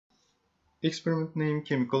Experiment name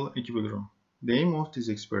chemical equilibrium. The aim of this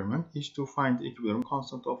experiment is to find the equilibrium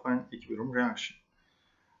constant of an equilibrium reaction.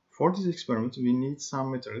 For this experiment, we need some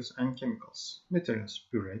materials and chemicals. Materials: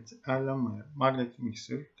 burette, Erlenmeyer, magnetic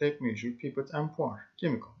mixer, tape measure, pipette, and pour.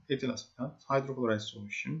 Chemical: ethyl acetate, hydrochloride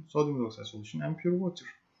solution, sodium hydroxide solution, and pure water.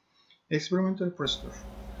 Experimental procedure.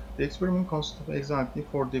 The experiment consists of exactly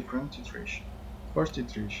 4 different iterations. First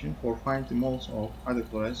iteration for find the moles of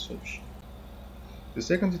hydrochloride solution. The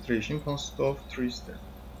second iteration consists of 3 steps.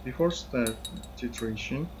 Before step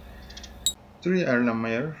titration, 3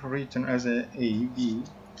 Erlenmeyer written as A, B,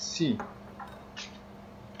 C.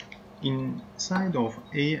 Inside of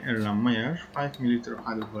A Erlenmeyer, 5 ml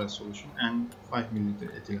hydrochloride solution and 5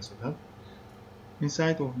 ml ethyl acetate.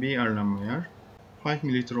 Inside of B Erlenmeyer, 5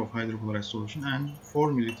 ml of hydrochloride solution and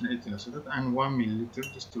 4 ml ethyl acetate and 1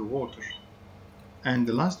 ml distilled water. And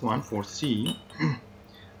the last one for C,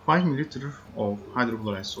 5 ml of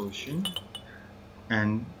hydrochloride solution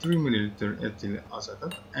and 3 ml ethyl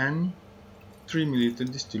acetate and 3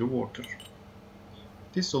 ml distilled water.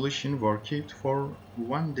 This solution was kept for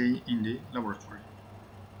 1 day in the laboratory.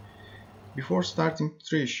 Before starting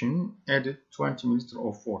titration, added 20 ml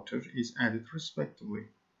of water is added respectively.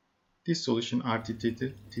 This solution are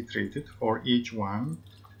titrated for each one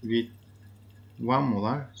with 1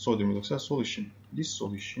 molar sodium hydroxide solution. This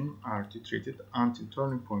solution are titrated until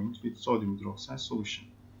turning point with sodium hydroxide solution.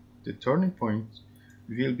 The turning point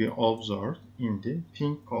will be observed in the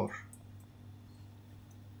pink color.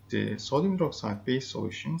 The sodium hydroxide base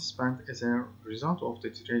solution spent as a result of the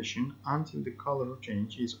titration until the color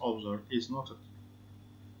change is observed is noted.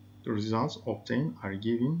 The results obtained are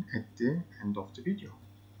given at the end of the video.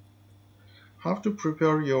 How to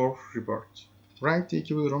prepare your report. Write the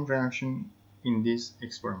equilibrium reaction in this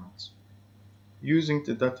experiment. Using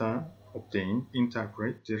the data obtained,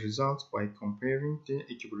 interpret the results by comparing the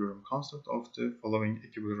equilibrium constant of the following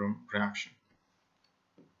equilibrium reaction.